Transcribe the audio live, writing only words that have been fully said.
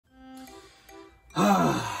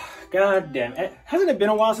God damn. Hasn't it been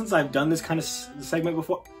a while since I've done this kind of segment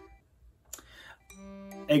before?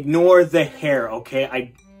 Ignore the hair, okay?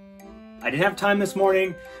 I didn't have time this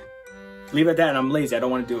morning. Leave it at that, and I'm lazy. I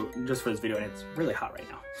don't want to do it just for this video, and it's really hot right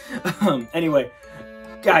now. Anyway,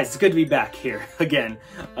 guys, it's good to be back here again.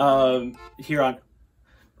 Here on...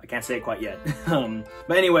 I can't say it quite yet.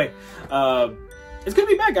 But anyway, it's good to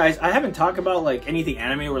be back, guys. I haven't talked about like anything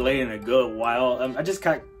anime related in a good while. I just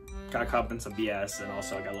got caught up in some BS, and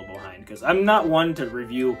also I got a little behind because I'm not one to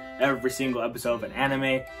review every single episode of an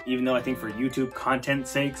anime, even though I think for YouTube content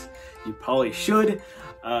sakes, you probably should.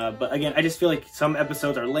 But again, I just feel like some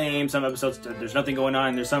episodes are lame, some episodes there's nothing going on,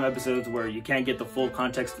 and there's some episodes where you can't get the full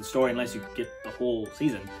context of the story unless you get the whole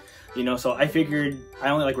season. You know, so I figured I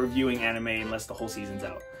only like reviewing anime unless the whole season's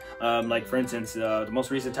out. Like for instance, the most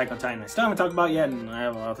recent Attack on Titan I still haven't talked about yet, and I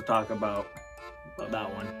have a lot to talk about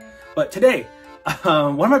that one. But today,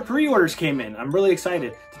 one of my pre-orders came in. I'm really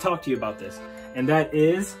excited to talk to you about this, and that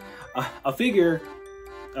is a figure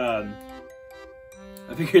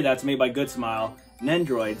that's made by Good Smile,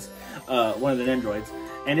 Nendroids, one of the Nendroids,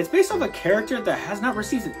 and it's based off a character that has not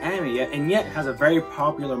received an anime yet, and yet has a very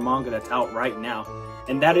popular manga that's out right now,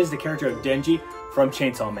 and that is the character of Denji from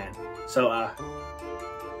Chainsaw Man. So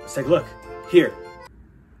let's take a look here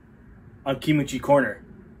on Kimochi Corner.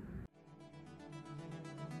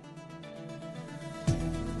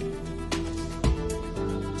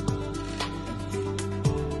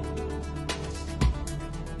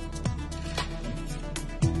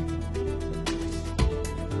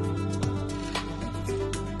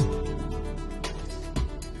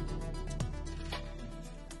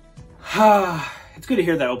 It's good to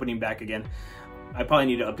hear that opening back again. I probably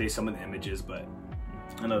need to update some of the images, but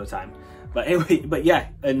another time. But anyway, but yeah,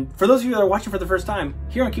 and for those of you that are watching for the first time,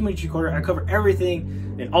 here on Kimochi Corner, I cover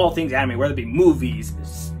everything and all things anime, whether it be movies,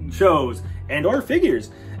 shows, and or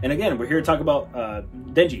figures. And again, we're here to talk about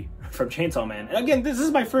Denji from Chainsaw Man. And again, this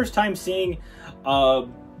is my first time seeing a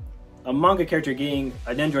manga character getting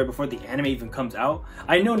a Nendroid before the anime even comes out.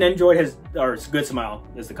 I know Nendroid has, or Good Smile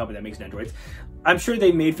is the company that makes Nendroids. I'm sure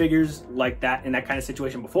they made figures like that in that kind of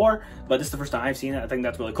situation before, but this is the first time I've seen it. I think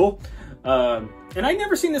that's really cool. And I've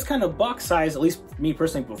never seen this kind of box size, at least me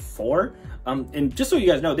personally, before. And just so you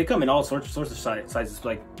guys know, they come in all sorts of sizes.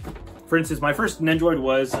 Like, for instance, my first Nendroid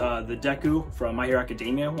was the Deku from My Hero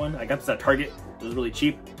Academia one. I got this at Target. It was really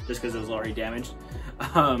cheap, just because it was already damaged.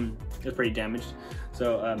 It was pretty damaged.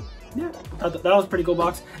 So yeah, that was a pretty cool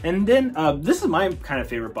box. And then this is my kind of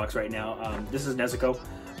favorite box right now. This is Nezuko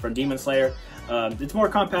from Demon Slayer. It's more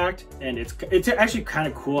compact, and it's actually kind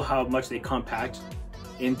of cool how much they compact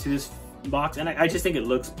into this box, and I just think it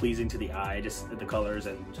looks pleasing to the eye, just the colors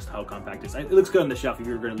and just how compact it is. It looks good on the shelf if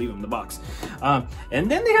you're going to leave them in the box. And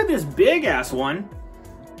then they have this big ass one,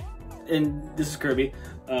 and this is Kirby.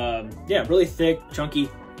 Yeah, really thick, chunky,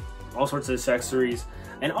 all sorts of accessories,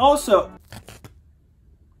 and also,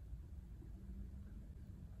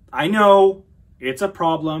 I know it's a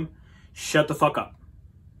problem. Shut the fuck up.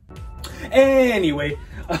 Anyway,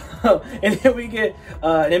 and then we get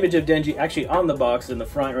an image of Denji actually on the box in the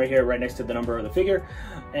front right here, right next to the number of the figure.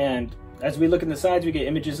 And as we look in the sides, we get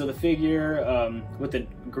images of the figure with the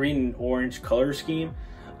green and orange color scheme.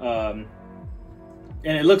 And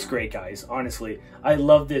it looks great, guys. Honestly, I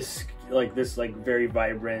love this very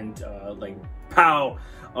vibrant like pow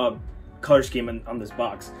color scheme on this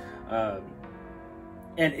box.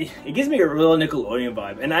 And it gives me a real Nickelodeon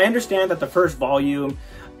vibe. And I understand that the first volume,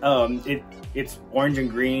 it's orange and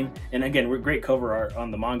green, and again, we're great cover art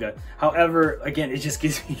on the manga. However, again, it just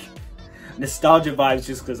gives me nostalgia vibes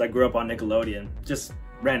just because I grew up on Nickelodeon. Just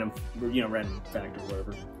random, random fact or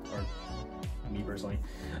whatever, or me personally.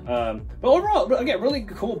 But overall, again, really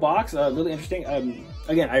cool box, really interesting.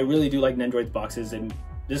 Again, I really do like Nendroid's boxes, and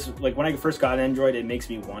this, like, when I first got an Nendroid, it makes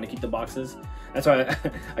me want to keep the boxes. That's why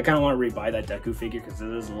I kind of want to rebuy that Deku figure because it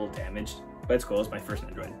is a little damaged, but it's cool. It's my first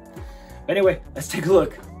Nendroid. But anyway, let's take a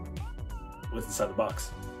look what's inside the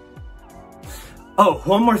box. Oh,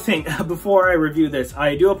 one more thing before I review this.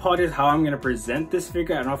 I do apologize how I'm going to present this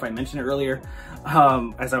figure. I don't know if I mentioned it earlier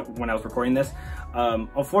when I was recording this.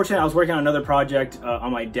 Unfortunately, I was working on another project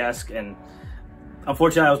on my desk, and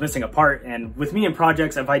unfortunately, I was missing a part. And with me in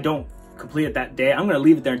projects, if I don't complete it that day, I'm going to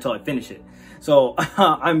leave it there until I finish it. So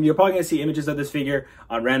you're probably going to see images of this figure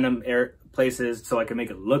on random places so I can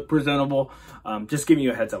make it look presentable. Just giving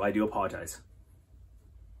you a heads up, I do apologize.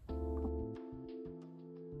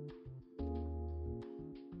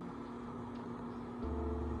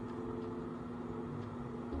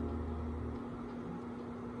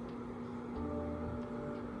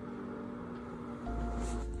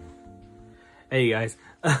 Hey guys,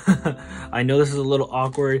 I know this is a little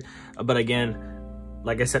awkward, but again,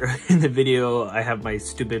 like I said in the video, I have my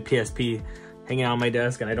stupid PSP hanging out on my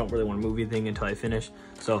desk and I don't really want to move anything until I finish.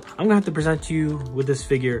 So I'm gonna have to present to you with this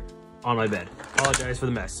figure on my bed. Apologize for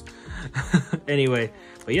the mess. Anyway,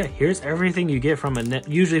 but yeah, here's everything you get from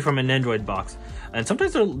usually from a Nendroid box. And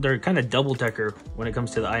sometimes they're kind of double decker when it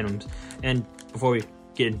comes to the items. And before we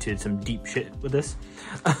get into some deep shit with this,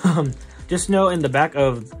 just know in the back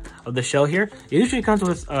of the shell here, it usually comes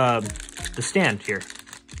with the stand here.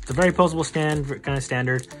 It's a very posable stand, kind of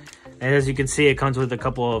standard. And as you can see, it comes with a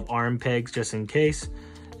couple of arm pegs just in case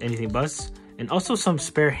anything busts. And also some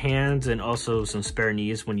spare hands and also some spare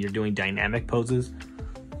knees when you're doing dynamic poses.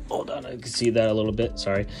 Hold on, I can see that a little bit,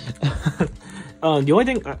 sorry. The only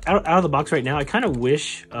thing out of the box right now, I kind of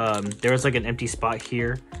wish there was like an empty spot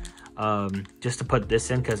here just to put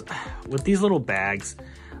this in, because with these little bags,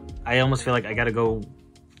 I almost feel like I gotta go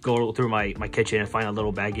through my kitchen and find a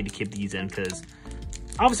little baggie to keep these in, because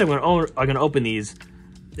obviously I'm gonna open these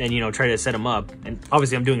and, you know, try to set them up. And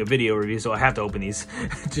obviously I'm doing a video review, so I have to open these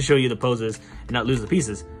to show you the poses and not lose the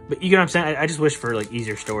pieces. But you get what I'm saying? I just wish for like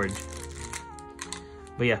easier storage.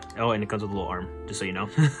 But yeah, oh, and it comes with a little arm, just so you know.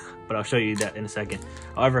 But I'll show you that in a second.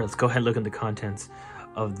 However, let's go ahead and look at the contents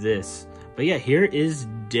of this. But yeah, here is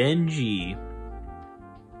Denji.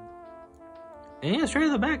 And yeah, straight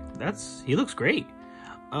out the back, he looks great.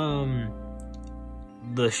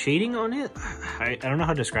 The shading on it, I don't know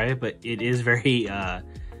how to describe it, but it is very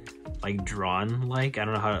like drawn like. I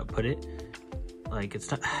don't know how to put it. Like, it's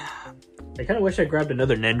not, I kind of wish I grabbed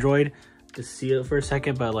another Nendroid to see it for a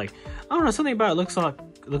second, but like, I don't know, something about it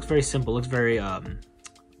looks very simple, looks very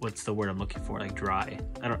what's the word I'm looking for, like dry.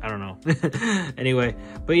 I don't know. Anyway,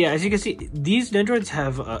 but yeah, as you can see, these Nendroids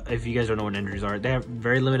have if you guys don't know what Nendroids are, they have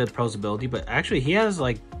very limited posability, but actually he has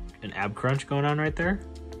like an ab crunch going on right there.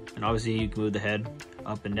 And obviously you can move the head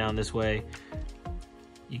up and down this way.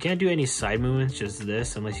 You can't do any side movements, just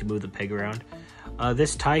this, unless you move the peg around.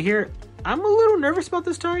 This tie here, I'm a little nervous about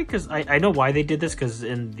this tie, because I know why they did this, because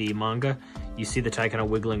in the manga, you see the tie kind of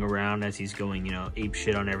wiggling around as he's going, you know, ape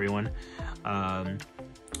shit on everyone. I'm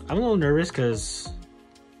a little nervous, because,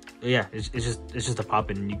 yeah, it's just a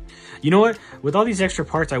pop in. You know what? With all these extra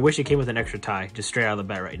parts, I wish it came with an extra tie, just straight out of the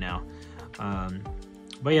bat right now.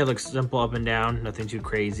 But yeah, it looks simple up and down, nothing too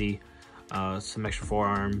crazy. Some extra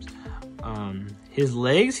forearms. His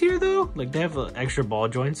legs here though, like they have an extra ball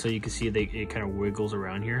joint, so you can see it kind of wiggles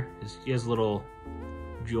around here. He has a little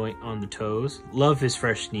joint on the toes. Love his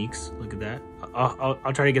fresh sneaks. Look at that.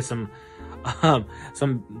 I'll try to get some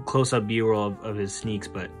close-up B-roll of his sneaks,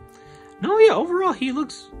 but no, yeah, overall he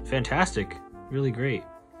looks fantastic, really great.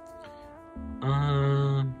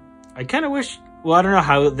 I kind of wish, well, I don't know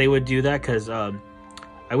how they would do that, because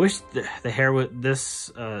I wish the hair with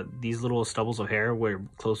these little stubbles of hair were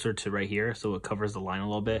closer to right here, so it covers the line a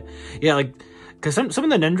little bit. Yeah, like, because some of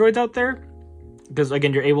the Nendroids out there, because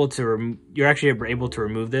again, you're actually able to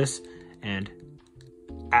remove this and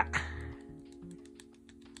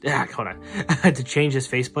hold on, to change his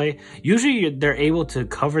faceplate. Usually they're able to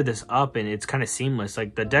cover this up and it's kind of seamless.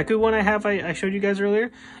 Like the Deku one I showed you guys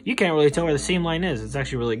earlier, you can't really tell where the seam line is. It's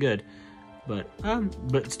actually really good. But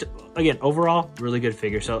again, overall, really good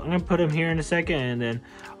figure. So I'm gonna put him here in a second, and then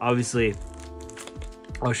obviously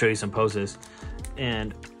I'll show you some poses.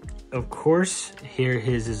 And of course, here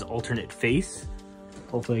is his alternate face.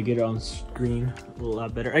 Hopefully I get it on screen a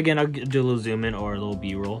lot better. Again, I'll do a little zoom in or a little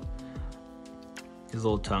B-roll. His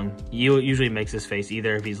little tongue. He usually makes his face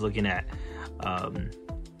either if he's looking at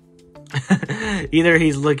either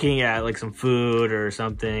he's looking at like some food or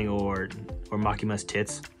something, or Makima's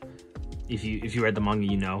tits. If you read the manga,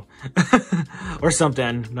 you know. Or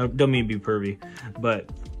something. No, don't mean to be pervy, but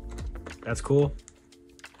that's cool.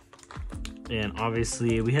 And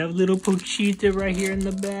obviously we have little Pochita right here in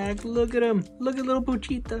the back. Look at him. Look at little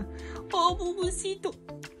Pochita. Oh, Bubusito.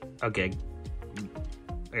 Okay,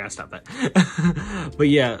 I gotta stop that. But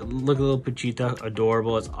yeah, look at little Pochita.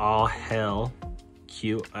 Adorable as all hell.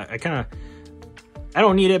 Cute. I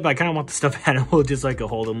don't need it, but I kind of want the stuffed animal just like to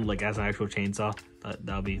hold him like as an actual chainsaw.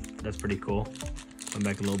 That's pretty cool. I'm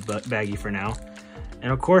back a little baggy for now.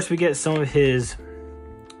 And of course we get some of his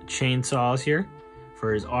chainsaws here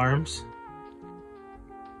for his arms.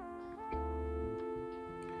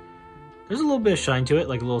 There's a little bit of shine to it,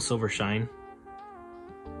 like a little silver shine.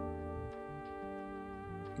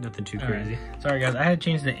 Nothing too crazy. Right. Sorry guys, I had to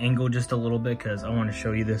change the angle just a little bit because I want to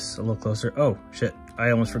show you this a little closer. Oh shit,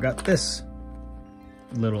 I almost forgot this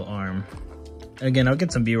little arm. Again, I'll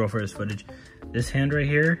get some B-roll for his footage. This hand right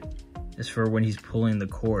here is for when he's pulling the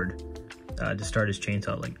cord to start his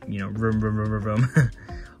chainsaw, like, you know, vroom, vroom, vroom, vroom, vroom.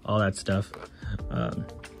 All that stuff.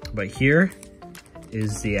 But here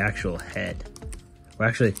is the actual head. Well,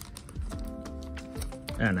 actually,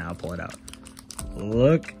 and now I'll pull it out.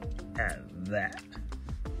 Look at that.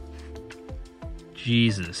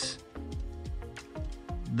 Jesus.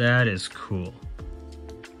 That is cool.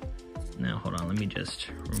 Now, hold on, let me just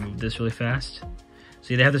remove this really fast.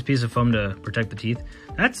 See, they have this piece of foam to protect the teeth.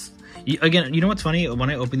 That's, again, you know what's funny? When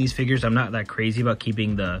I open these figures, I'm not that crazy about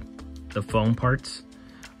keeping the foam parts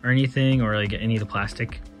or anything, or like any of the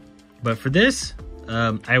plastic. But for this,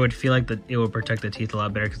 I would feel like that it would protect the teeth a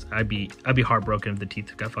lot better, because I'd be heartbroken if the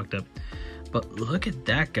teeth got fucked up. But look at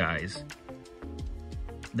that, guys.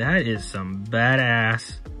 That is some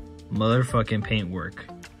badass motherfucking paint work.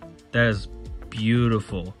 That is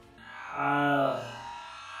beautiful. Yeah.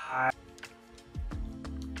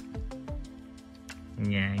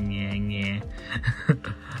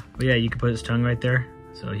 But yeah, you could put his tongue right there,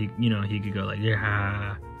 so he, you know, he could go like,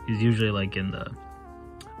 yeah. He's usually like in the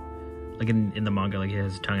manga, like he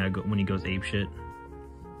has his tongue out when he goes ape shit.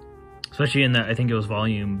 Especially in that, I think it was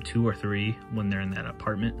volume 2 or 3 when they're in that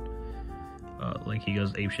apartment. Like he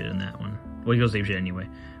goes ape shit in that one. Well, he goes ape shit anyway.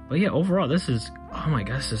 But yeah, overall, this is, oh my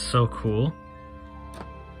gosh, this is so cool.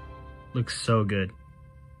 Looks so good.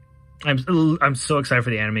 I'm so excited for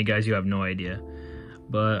the anime, guys. You have no idea.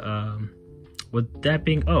 But with that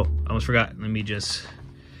being, oh, I almost forgot. Let me just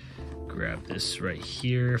grab this right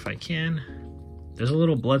here if I can. There's a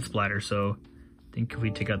little blood splatter, so I think if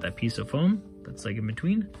we take out that piece of foam that's like in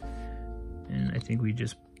between, and I think we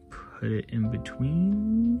just put it in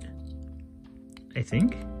between, I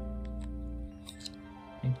think.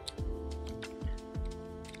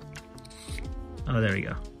 Oh, there we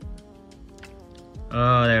go.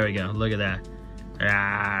 Oh, there we go. Look at that.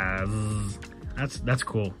 Ah, that's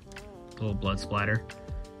cool. A little blood splatter.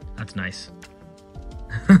 That's nice.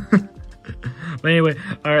 But anyway,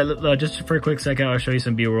 all right, just for a quick second, I'll show you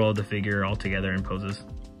some B-roll of the figure all together in poses.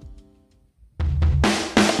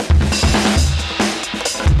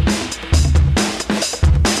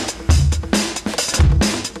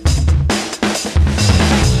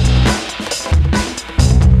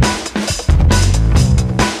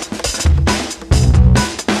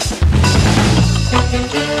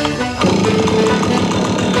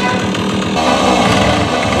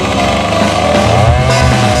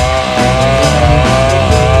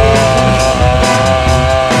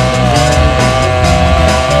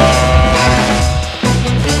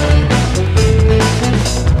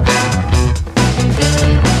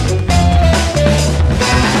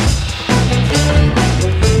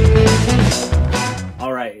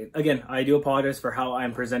 Again, I do apologize for how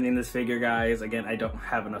I'm presenting this figure, guys. Again, I don't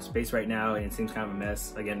have enough space right now, and it seems kind of a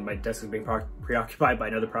mess. Again, my desk is being preoccupied by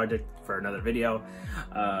another project for another video.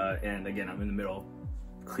 And again, I'm in the middle of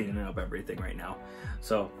cleaning up everything right now.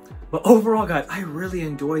 So, but overall, guys, I really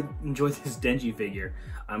enjoyed this Denji figure.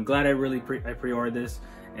 I'm glad I pre-ordered this,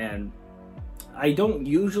 and I don't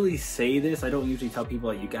usually say this. I don't usually tell people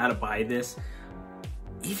like, you gotta buy this.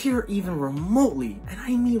 If you're even remotely, and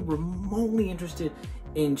I mean remotely interested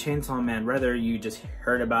in Chainsaw Man, whether you just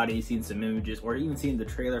heard about it, you've seen some images, or even seen the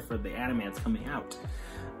trailer for the anime that's coming out,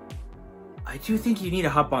 I do think you need to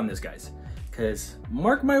hop on this, guys. Because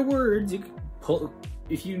mark my words, you can pull,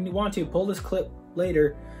 if you want to pull this clip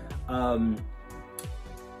later. I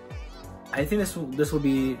think this will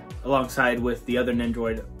be alongside with the other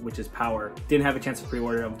Nendroid, which is Power. Didn't have a chance to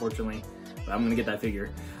pre-order it, unfortunately, but I'm gonna get that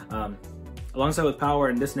figure. Alongside with Power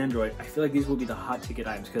and this Nendroid, I feel like these will be the hot ticket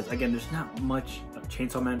items, because again, there's not much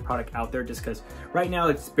Chainsaw Man product out there, just because right now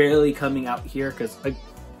it's barely coming out here, because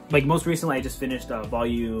like most recently I just finished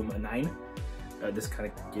volume 9. This kind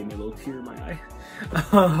of gave me a little tear in my eye.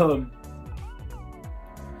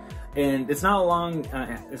 And it's not a long,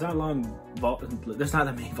 there's not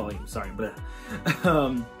that many volumes, sorry, but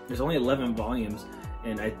there's only 11 volumes.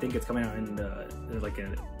 And I think it's coming out in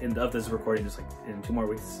of this recording, just like in 2 more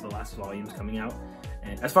weeks, the last volume's coming out.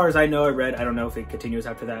 And as far as I know, I don't know if it continues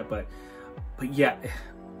after that, but yeah,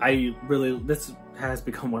 this has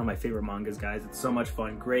become one of my favorite mangas, guys. It's so much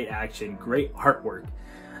fun, great action, great artwork.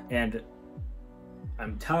 And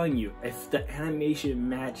I'm telling you, if the animation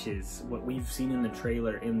matches what we've seen in the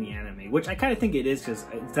trailer in the anime, which I kind of think it is, because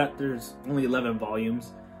there's only 11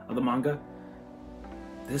 volumes of the manga,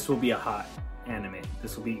 this will be a hot anime.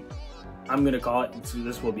 This will be, I'm gonna call it,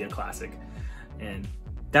 this will be a classic. And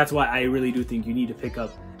that's why I really do think you need to pick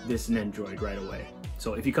up this Nendroid right away.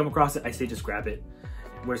 So if you come across it, I say just grab it.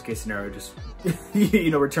 Worst case scenario, just you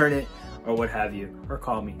know, return it or what have you, or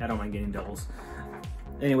call me. I don't mind getting doubles.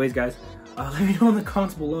 Anyways, guys, let me know in the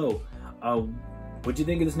comments below. What do you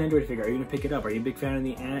think of this Nendroid figure? Are you gonna pick it up? Are you a big fan of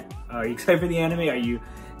the are you excited for the anime? Are you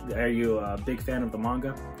Are you a big fan of the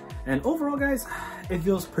manga? And overall, guys, it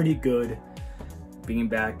feels pretty good being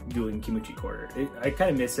back doing Kimochi Corner. I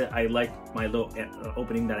kind of miss it. I like my little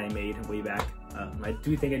opening that I made way back. I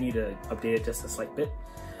do think I need to update it just a slight bit.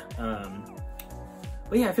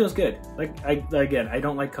 But yeah, it feels good. Like, again, I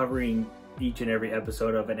don't like covering each and every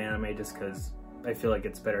episode of an anime just because I feel like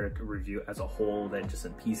it's better to review as a whole than just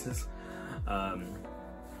in pieces.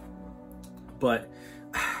 But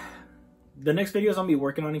the next videos I'll be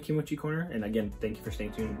working on in Kimochi Corner, and again, thank you for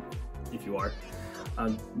staying tuned if you are.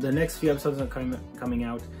 The next few episodes are coming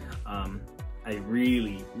out. I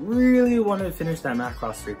really want to finish that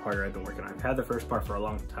Macross 3-parter I've been working on. I've had the first part for a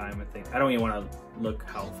long time. I think I don't even want to look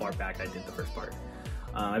how far back I did the first part.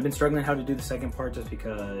 I've been struggling how to do the second part just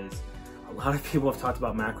because a lot of people have talked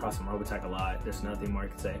about Macross and Robotech a lot. There's nothing more I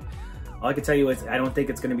can say. All I can tell you is I don't think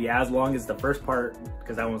it's going to be as long as the first part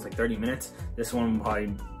because that one was like 30 minutes. This one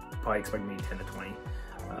probably expect me 10 to 20.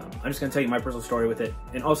 I'm just gonna tell you my personal story with it,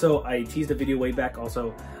 and also I teased a video way back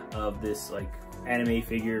also of this like anime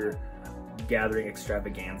figure gathering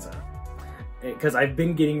extravaganza, because I've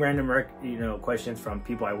been getting random questions from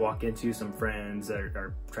people I walk into, some friends that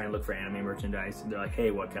are trying to look for anime merchandise, and they're like, hey,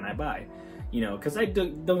 what can I buy? Because I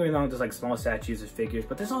don't get me wrong, there's like small statues of figures,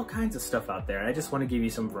 but there's all kinds of stuff out there, and I just want to give you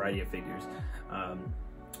some variety of figures.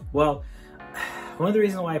 Well, one of the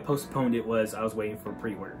reasons why I postponed it was I was waiting for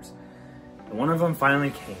pre-orders. And one of them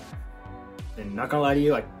finally came. And not gonna lie to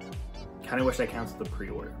you, I kind of wish I canceled the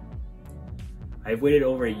pre-order. I've waited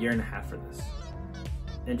over 1.5 years for this.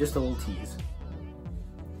 And just a little tease.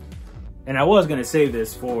 And I was gonna save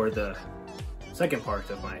this for the second part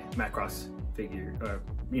of my Macross figure, my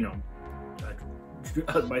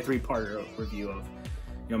 3-parter review of,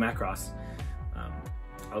 Macross.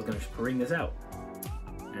 I was gonna bring this out.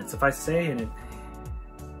 And suffice to say,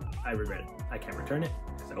 I regret it. I can't return it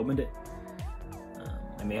because I opened it.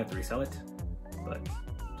 I may have to resell it, but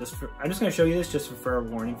I'm just gonna show you this just for a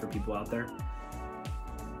warning for people out there.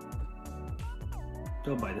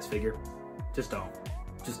 Don't buy this figure. Just don't.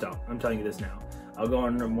 I'm telling you this now. I'll go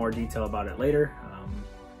into more detail about it later.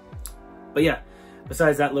 But yeah,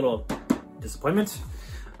 besides that little disappointment,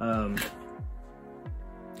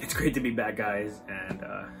 it's great to be back, guys, and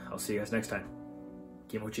I'll see you guys next time.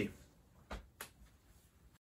 Kimochi.